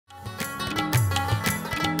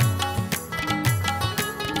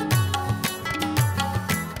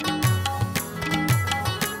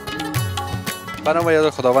به نام یاد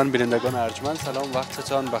خداوند بینندگان ارجمند سلام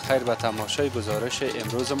وقتتان بخیر به تماشای گزارش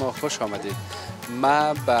امروز ما خوش آمدید.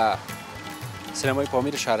 ما به سینمای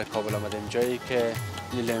پامیر شهر کابل آمدیم، جایی که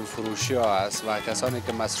لیلایم فروشی ها است و کسانی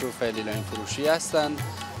که مصروف لیلایم فروشی هستند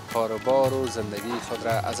کاروبار و زندگی خود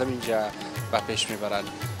را از اینجا به پیش میبرند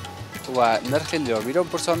و نرخ لیلامی را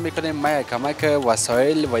پرسان میکنیم. ما کمک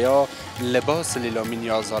وسایل و یا لباس لیلامی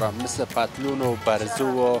نیاز دارم، مثل پتلون و برزو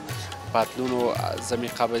و پتلون و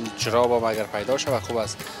زمین قبل جراب اگر پیدا شود خوب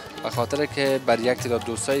است، به خاطر که بر یک تعداد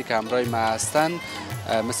دوستایی که همراه ما هستند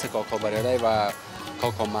مثل کاکا برای و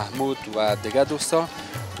کاکا محمود و دیگر دوستا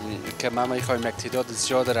که ما میخوایم یک تعداد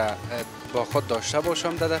زیاد را با خود داشته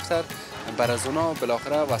باشم در دفتر، بر از اونا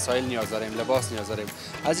بالاخره وسایل نیاز داریم، لباس نیاز داریم.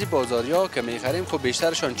 از این بازاریا که میخریم خب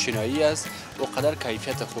بیشترشان چینایی است و قدر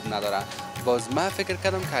کیفیت خوب نداره. باز ما فکر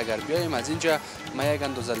کردم که اگر بیایم از اینجا ما یک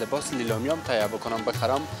اندازه لباس لیلامیام تهیه بکنم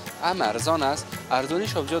بخرم، هم ارزان است،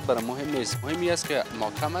 ارزانیش زیاد برای مهم نیست، مهمی است که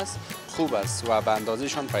محکم است، خوب است و به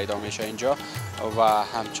اندازه‌شان پیدا میشه اینجا. و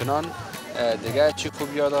همچنان دیگه چی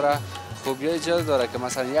خوبیا داره؟ خوبیای زیاد داره که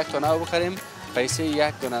مثلا یک تا نو بخریم پیسه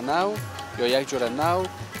یک دونه نو یا یک جوره نو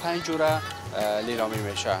 5 جوره لیلامی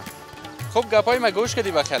میشه. خب گپای ما گوش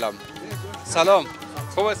کردی بخیلم. سلام.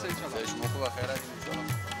 خوب است ان شاء الله. شما خوب بخیر هستید ان شاء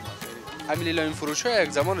الله. همین لیلامی فروش ها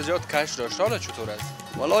یک زمان زیاد کش داشت، حالا چطور است؟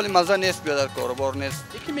 والله مزه نیست، بیادر کاروبار نیست.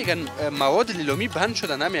 یکی میگن مواد لیلامی بند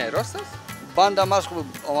شده، نمیای راست است؟ بند هم از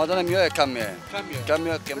آمدن میاد کم میاد. کم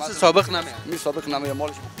میاد که مثل سابق نمیاد. سابق نمیاد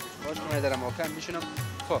مالش. باش میدارم کم میشونم.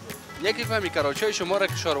 خب یکی فهمی کراچای شما را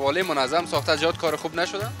که شاروالی منظم ساخته زیاد کار خوب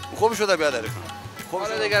نشده؟ خوب شده بیادر.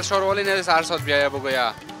 حالا دیگر شاروالی نیست هر ساعت بیایا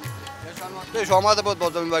بگویا. پیش آمده بود با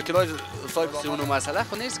زمین وکیلای صاحب اون مسئله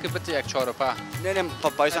خو نیست که بده یک چهارپا. نه نه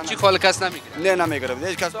پیسه چی خال کس نمیگیره. نه نمیگیره.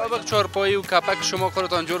 هیچ کس سابق چهارپایی و کپک شما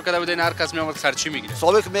خودتان جور کرده بودین، هر کس میامد خرچی میگیره.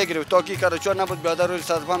 سابق میگیره تا کی کراچا نبود بیادر روی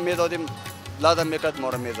صدفان میدادیم لادم میکرد ما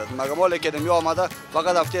رو میزد. مگه مال که می آمده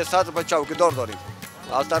فقط هفته 100 روپیه چوکیدار داریم.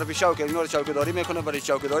 از طرف شاوکر میاره چوکیداری میکنه، برای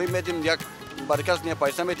چوکیداری میدیم، یک برکس نه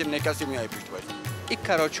پیسه میدیم، نه کسی میای پیش پیسه. این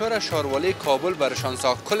کراچا را شاروالی کابل برشان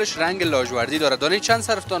ساخت، کلش رنگ لاجوردی داره. دانه چند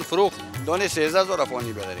صرفتان فروخت؟ دانه 13000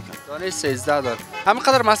 افغانی بداری کن. دانه 13000. همین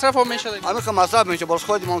قدر مصرف هم میشه دیگه. همین مصرف میشه، باز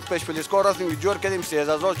خودی ما پیش پلیس کار هستیم جور کردیم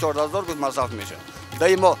 13000 14000 بود مصرف میشه.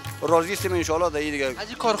 دایی ما راضی هستیم ان شاء الله. دایی دیگه از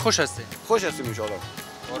این کار خوش هستی؟ خوش هستیم ان شاء الله.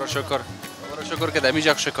 برو شکر. برو شکر که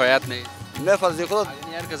دمیجا شکایت نیست. نه فضل خود.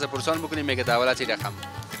 یعنی هر کس پرسان بکنیم میگه دولتی رقم.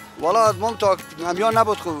 والا از مم تا همیان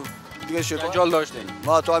نبود خب دیگه شکایت جال داشتین.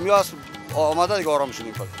 ما تو همیان آماده دیگه آرام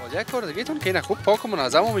شدیم فقط. باز یک کار دیگه تون که نه خوب پاک و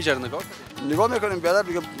منظم و میجر نگاه کنید. نگاه میکنیم بیادر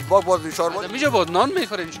دیگه باز شارما. میجا بود نان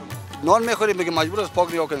میخورین شما. نان میخوریم میگه مجبور است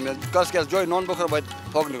پاک نگاه کنیم. کسی که از جای نان بخوره باید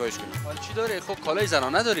پاک نگاهش کنیم. حال چی داره؟ خب کالای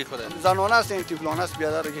زنانه داری خودت؟ زنانه است این تیفلانه است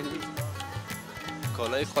بیادر دیگه.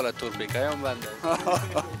 کالای خاله تورپیکای هم بنده.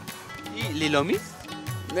 این لیلامی؟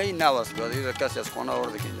 نه این نواست بیادر، این کسی از خانه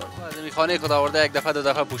آورده که اینجا. از این خانه خود آورده یک دفعه دو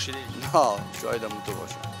دفعه پوشیدی؟ نه شاید هم تو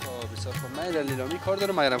باشه. بسیار خوب. من در لیلامی کار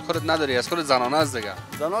دارم مگرم خودت نداری، از خودت زنانه است دیگه.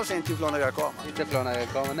 زنانه است این تیفلانه کام. این تیفلانه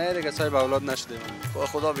کام نه دیگه صاحب اولاد نشده.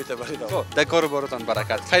 خدا بیت برید. خب در کار بارتان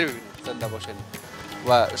برکت. خیر ببینید. زنده باشین.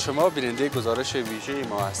 و شما بیننده گزارش ویژه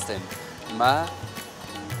ما هستین. ما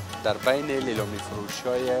در بین لیلامی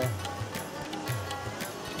فروشی‌های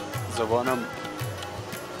زبانم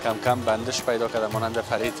کم کم بندش پیدا کردم مانند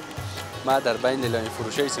فرید. ما در بین لیلامی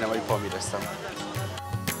فروشی‌های سینمای پامیر هستم.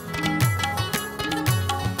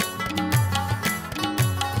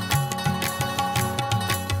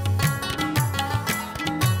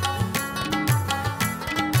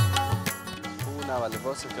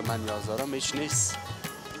 لباسی که من نیاز دارم هیچ نیست.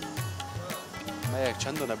 من یک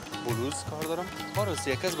چند دونه بلوز کار دارم. خلاص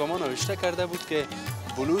یک کس به ما نوشته کرده بود که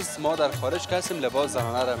بلوز ما در خارج کسیم لباس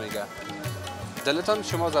زنانه را میگه. دلتان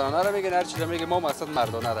شما زنانه را میگین، هر چیز میگه ما مثلا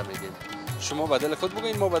مردانه را میگیم. شما به دل خود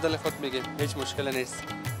بگین، ما به دل خود میگیم، هیچ مشکل نیست.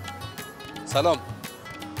 سلام.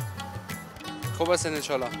 خوب است ان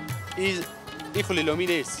شاء الله. این لیلامی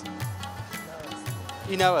نیست.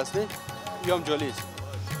 این نواست نه؟ یام جالی است.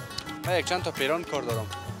 من یک چند تا پیران کار دارم.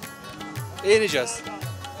 اینجاست.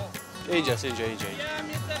 اینجاست اینجا.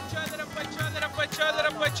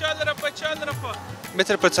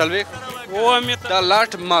 متر پچلوی؟ او متر. دا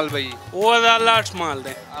لاٹ مال بایی. او دا لاٹ مال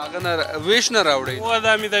ده. آگه ویش نراوڑی. او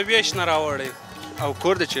دا می دا ویش نراوڑی. او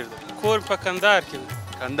کور ده چیر ده؟ کور په کندهار کې.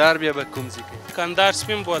 کندهار بیا به کوم ځای کې؟ کندهار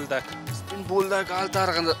سپین بولدک. سپین بولدک هلته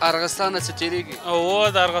ارغستان څخه تیریږي. او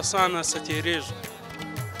د ارغستان څخه تیریږي.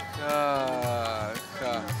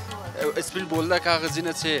 سپین بولدک هغه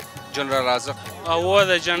ځینه چې جنرال رازق. او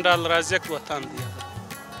د جنرال رازق وطن دی.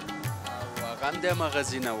 او هغه هم د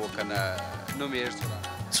مغزینه وکنه نوم یې څوک؟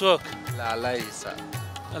 څوک؟ لالای صاحب.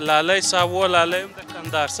 لالای صاحب و لالای هم د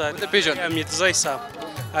کندهار سره پیژنې امیدزی صاحب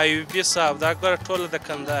ایوبي صاحب دا ګوره ټوله د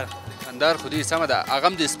کندهار کندهار خو دې سمه ده هغه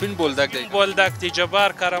هم د سپین بولدک دی بولدک دی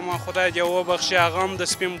جبار کارمان خدای دې وبخښي هغه هم د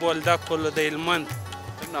سپین بولدک ولو د هلمند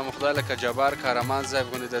نام خدای لکه جبار کارمان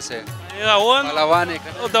صاحب غوندې داسې اون پهلوان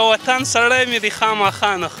یې د وطن سړی مې دی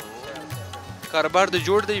خامخا نه کاروبار د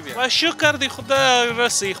جوړ دی بیا شکر دی خدای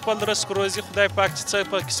رسي خپل رزق روزي خدای پاک چې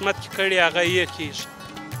څه په قسمت کې کړي هغه یې کېږي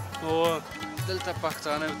دلته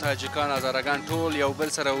پښتانه او تاجکان هزارګان ټول یو بل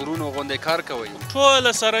سره ورونو غوندې کار کوي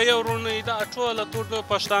ټول سره یو ورونه دا ټول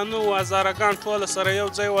پښتانه او هزارګان ټول سره یو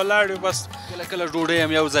ځای ولاړ بس کله کله ډوډۍ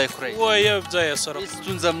هم یو ځای خوري و یو ځای سره هیڅ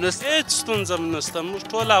ستونزه هم نشته هیڅ ستونزه هم نشته موږ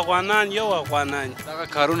ټول افغانان یو افغانان دغه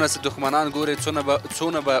کارونه چې دښمنان ګوري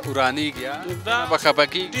څونه به ورانیږي به خفه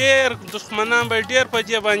کېږي ډېر دښمنان به ډېر په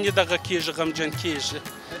دې باندې دغه کېږي غمجن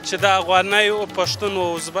کېږي چې د افغانۍ او پښتون او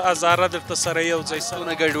هزاره درته سره یو ځای سره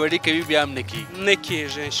څونه ګډوډي کوي بیا هم نه کېږي نه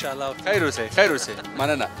کېږي انشاءالله خیر اوسئ خیر اوسئ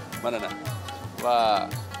مننه و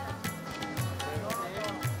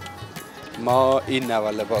ما این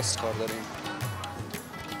نوع لباس کار داریم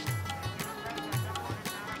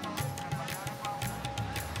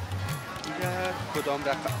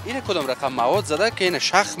این کدام رقم مواد زده که این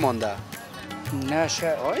شخ مانده نه شخ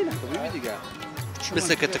اینه خب ببین دیگه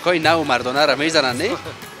مثل که تکای نو مردانه را میزنن نه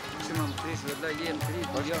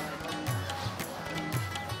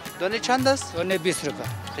دانه چند است؟ دانه 20 روپه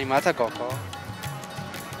قیمت کاکا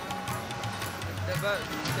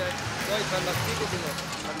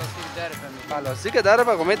پلاستیک داره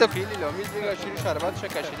بگو میتو خیلی لامیز دیگه شیری شربتش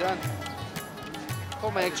کشیدن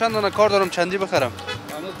خب من یک چند دانه کار دارم چندی بخرم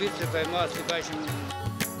اما 20 روپه ما اصلی باشیم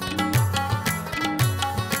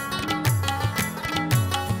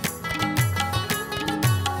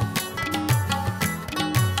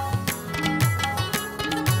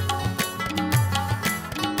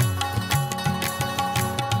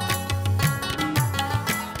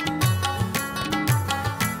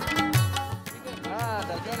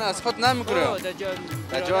از خود نمیکنه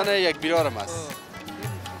در جان یک بیارم است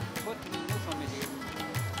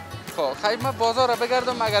خب خیلی من بازار را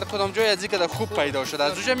بگردم اگر کدام جای از که خوب پیدا شده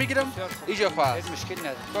از اونجا میگیرم اینجا خواهد مشکل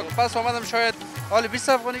نداره پس آمدم شاید حال 20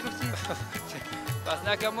 افغانی گفتی پس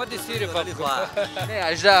نکم ما 30 روپه بگو نه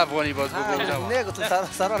 18 افغانی باز بگو نه تو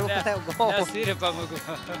سر رو نه 30 روپه بگو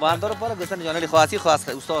باندار بالا گفتن جانلی خواست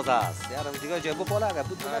استاد است یارم دیگه جای بالا اگه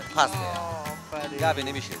بود پس گابی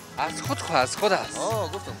نمیشه از خود خو از خود است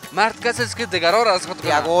گفتم مرد کسی است که دیگران را از خود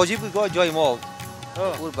کنه یک واجب بود جای ما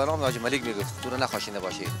اون برنامه حاج ملک میگفت تو رو نخواشینده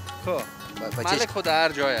باشی خب ملک خود هر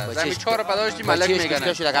جای است زمین چهار پداشتی ملک میگن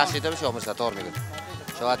چش شده گشته بشه عمر ستار میگه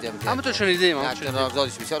شاید هم تو شنیدیم هم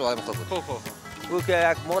نامزادش بسیار آدم خوب بود خب او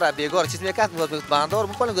که یک مورد بیگار چیز میکرد بود باندار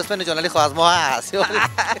میکنیم گفتن جانلی خو از ما هست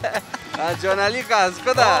از جانلی خو از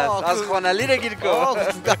خود است از خانلی را گیر کن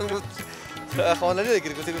خانلی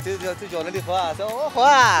دیگه گفتی تو جانلی خواست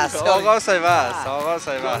خواست آقا صاحب است آقا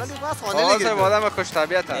صاحب آدم خوش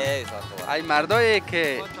طبیعت است ای مردایی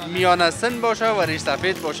که میانه سن باشه و ریش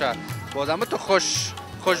سفید باشه با آدم تو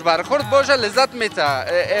خوش برخورد باشه لذت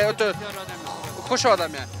میده تو خوش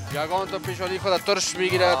آدمی یگان تو پیشانی خود ترش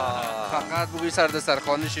میگیره فقط بگوی سر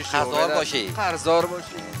دسترخوان شیشه قرضدار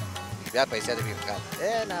باشی بیا پیسه ده بگیر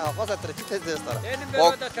نه آقا سر چی دوست داره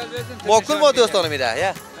با کل ما دوستانه میده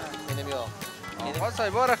یا اینو میام آقا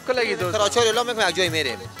صاحب رخ کلگی دوست کراچار اعلام میکنه یک جای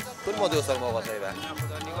میریم کل ما دوستان ما آقا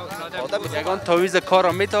صاحب یگان تعویض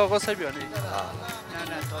کارم میته آقا صاحب یا نه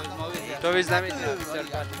تعویض نمیده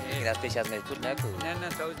این از پیش از مجبور نکن نه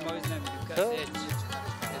تعویض ماویض نمیدیم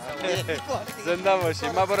زنده باشی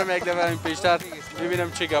ما برم یک دفعه پیشتر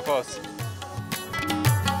ببینم چه گپاست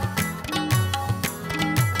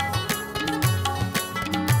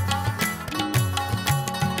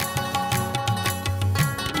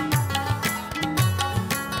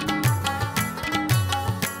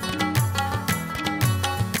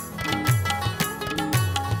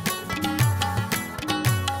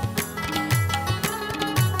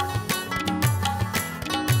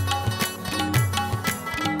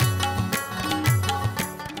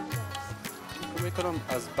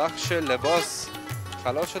از بخش لباس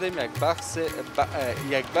خلاص شدیم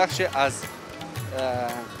یک بخش از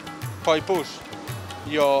پایپوش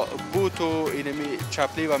یا بوت و اینمی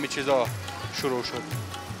چپلی و می چیزا شروع شد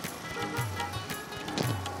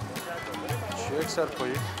چه یک سر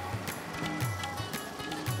پایی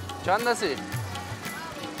چند هستی؟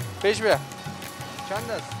 پیش بیا چند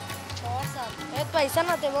هست؟ 400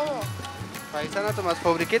 پیسه نته بابا پیسه نتم از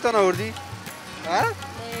فابریکه تا نوردی؟ ها؟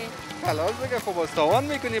 خلاص دیگه خوب از تاوان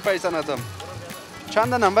میکنی پیسه نتم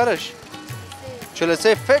چند نمبرش؟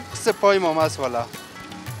 43 فکس پای مام است والا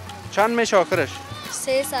چند میشه آخرش؟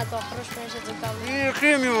 300 آخرش میشه تو کم.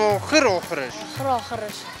 خیلی آخرش.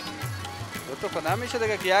 آخرش. تو کنه میشه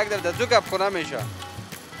دیگه که یک در دو گپ کنه میشه.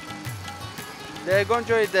 دیگان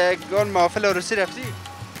جای دیگان محفل عروسی رفتی؟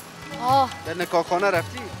 در نکاحخانه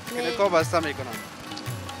رفتی؟ که نکاح بسته میکنن.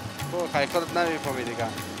 تو خیلی خودت نمیفهمی دیگه.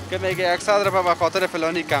 که میگه 100 روپیه به خاطر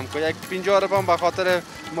فلانی کم کن، یک 50 روپیه به خاطر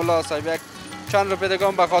ملا صاحب، یک چند روپیه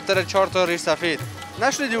دیگه به خاطر 4 تا ریش سفید.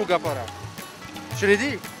 نشنیدی او گپا را؟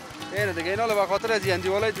 شنیدی؟ اینه دیگه اینا به خاطر از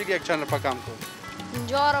یندیوالای دیگه یک چند روپیه کم کن.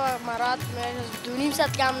 50 روپیه مراد میشه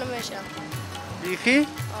 2.5 کم نمیشه. بیخی؟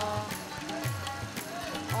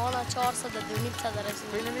 آنا 400 2.5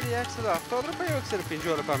 رسید. بین میری 170 روپیه و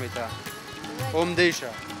 150 روپیه میته. عمده شه.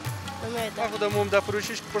 نمیده. من خودم عمده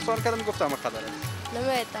فروشیش پرسان کردم گفتم خداره.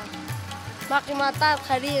 نمیده. ما قیمتا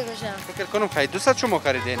خرید میشه. فکر کنم خرید 200 شما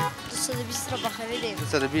خریدین. 220 روپیه خریدیم.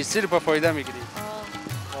 220 روپیه فایده میگیری.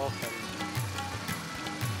 آفرین.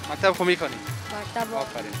 مکتب خو میکنی؟ مکتب.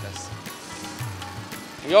 آفرین دست.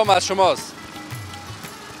 یا از شماست.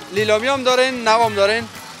 لیلامی هم دارین، نوام دارین؟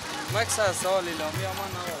 مکس است لیلامی هم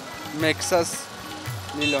نوام. مکس است.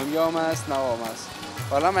 لیلامی هم است، نوام است.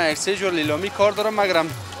 والا من یک سه جور لیلامی کار دارم مگرم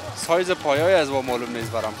سایز پایای از با معلوم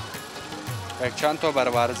نیست برام. یک چند تا بر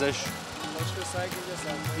ورزش.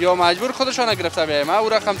 یا مجبور خودشان گرفته بیایم او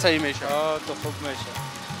رقم صحیح میشه. تو خوب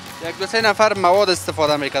میشه. یک دو سه نفر مواد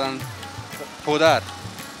استفاده میکنن پودر.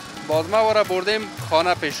 باز ما وارا بردیم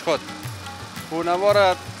خانه پیش خود.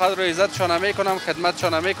 خونوارا قدر و عزتشان میکنم،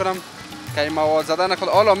 خدمتشان میکنم که این مواد زدن خود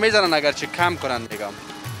حالا میزنن اگر چه کم کنن میگم.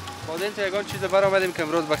 باز این یگان چیز برآمدیم که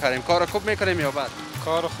امروز بخریم. کار خوب میکنیم یا بد؟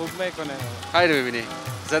 کار خوب میکنه. خیر ببینی.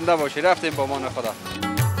 زنده باشی. رفتیم با امان خدا.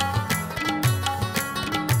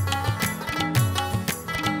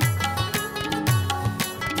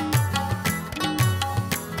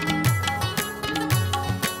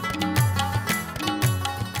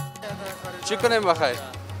 چی کنیم بخیر؟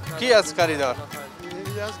 کی از خریدار؟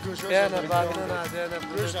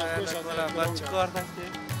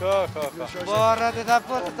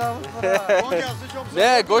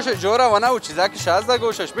 نه گوش جوره و نه او چیزا که 16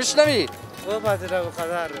 گوشش بشنوی.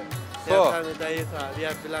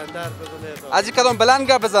 از این کدام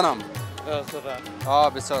بلند گپ بزنم؟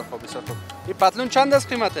 بسیار خوب بسیار خوب. این پتلون چند است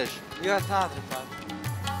قیمتش؟ یا تا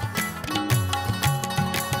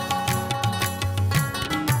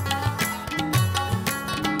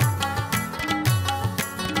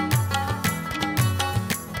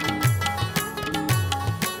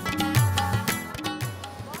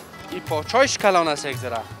پاچایش کلان است یک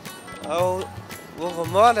ذره. او و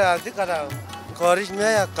مال از این قدم کارش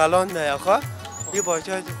میاد کلان میاد خواه این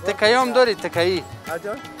پاچای تکایی هم داری تکایی؟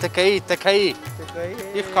 تکایی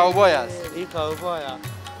این کاوبای است. این کاوبای است.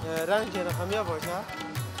 رنگ رقمیه باشه؟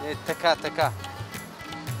 تکه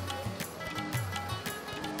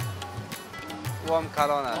و هم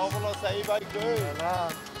کلان است.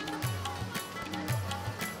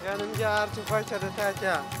 یعنی میگه هر چی خواه شده تا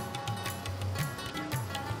چه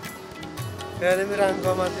یعنی میرن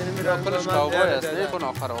گامت یعنی میرن خودش کاوبای است نیکن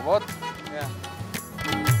آخر آباد.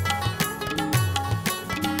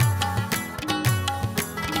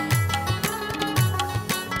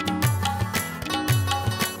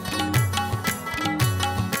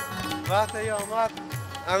 وقتی آمد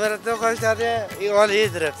امیر تو خوش داده این آلو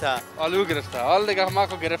گرفته. آلو گرفته. حال دیگه ما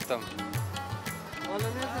کو گرفتم. آلو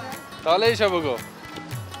نیست؟ تالیشو بگو.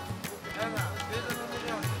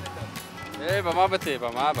 ای با ما بتی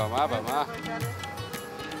با ما. میگه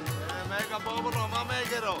بابا رو ما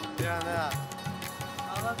میگیرو.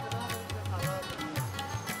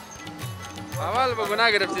 اول بگو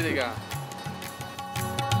نگرفتی دیگه.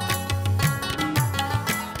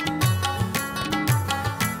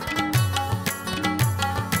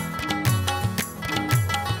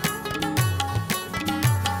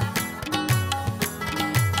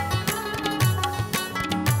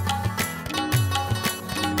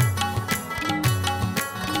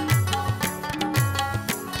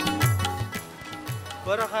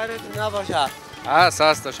 برو خیرت نباشه.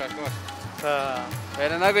 هست تشکر.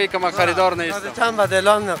 خیلی نگویی که من خریدار نیستم. چند بعد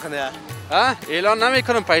اعلان نکنه. اعلان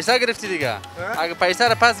نمیکنم پیسه گرفتی دیگه. اگه پیسه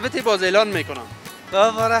رو پس بتی باز اعلان میکنم.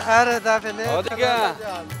 برو خیرت دفعه دیگه.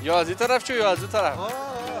 یا از این طرف شو یا از اون طرف.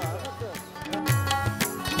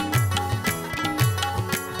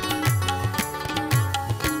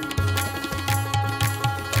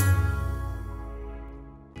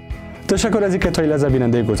 تشکر از اینکه تا لحظه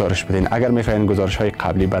بیننده گزارش بدین. اگر میخواین گزارش های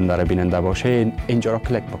قبلی بنده را بیننده باشین اینجا را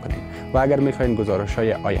کلیک بکنین و اگر میخواین گزارش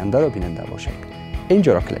های آینده را بیننده باشین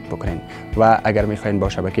اینجا را کلیک بکنین و اگر میخواین با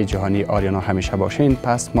شبکه جهانی آریانا همیشه باشین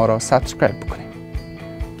پس ما را سابسکرایب بکنین.